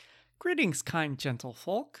Greetings, kind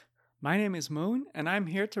gentlefolk. My name is Moon, and I'm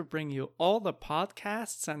here to bring you all the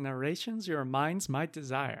podcasts and narrations your minds might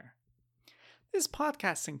desire. This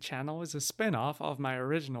podcasting channel is a spin off of my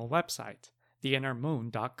original website,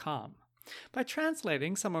 theinnermoon.com. By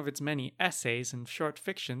translating some of its many essays and short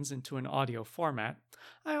fictions into an audio format,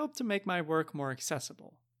 I hope to make my work more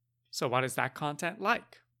accessible. So, what is that content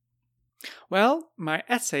like? Well, my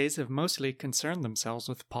essays have mostly concerned themselves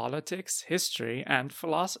with politics, history, and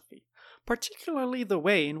philosophy, particularly the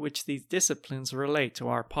way in which these disciplines relate to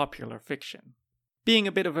our popular fiction. Being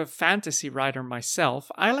a bit of a fantasy writer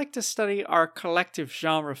myself, I like to study our collective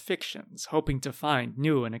genre fictions, hoping to find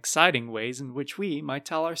new and exciting ways in which we might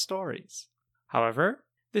tell our stories. However,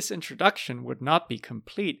 this introduction would not be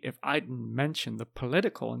complete if I didn't mention the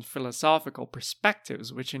political and philosophical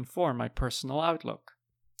perspectives which inform my personal outlook.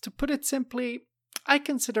 To put it simply, I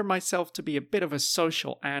consider myself to be a bit of a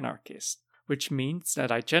social anarchist, which means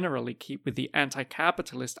that I generally keep with the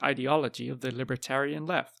anti-capitalist ideology of the libertarian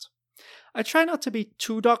left. I try not to be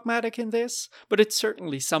too dogmatic in this, but it's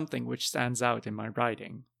certainly something which stands out in my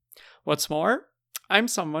writing. What's more, I'm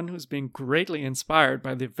someone who's been greatly inspired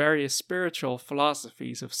by the various spiritual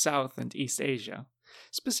philosophies of South and East Asia,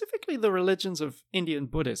 specifically the religions of Indian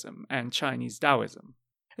Buddhism and Chinese Taoism.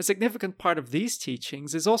 A significant part of these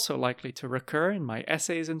teachings is also likely to recur in my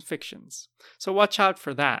essays and fictions, so watch out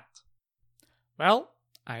for that. Well,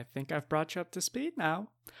 I think I've brought you up to speed now.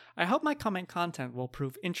 I hope my coming content will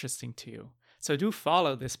prove interesting to you, so do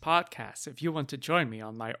follow this podcast if you want to join me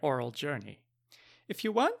on my oral journey. If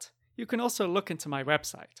you want, you can also look into my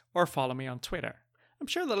website or follow me on Twitter. I'm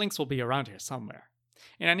sure the links will be around here somewhere.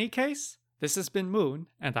 In any case, this has been Moon,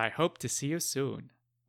 and I hope to see you soon.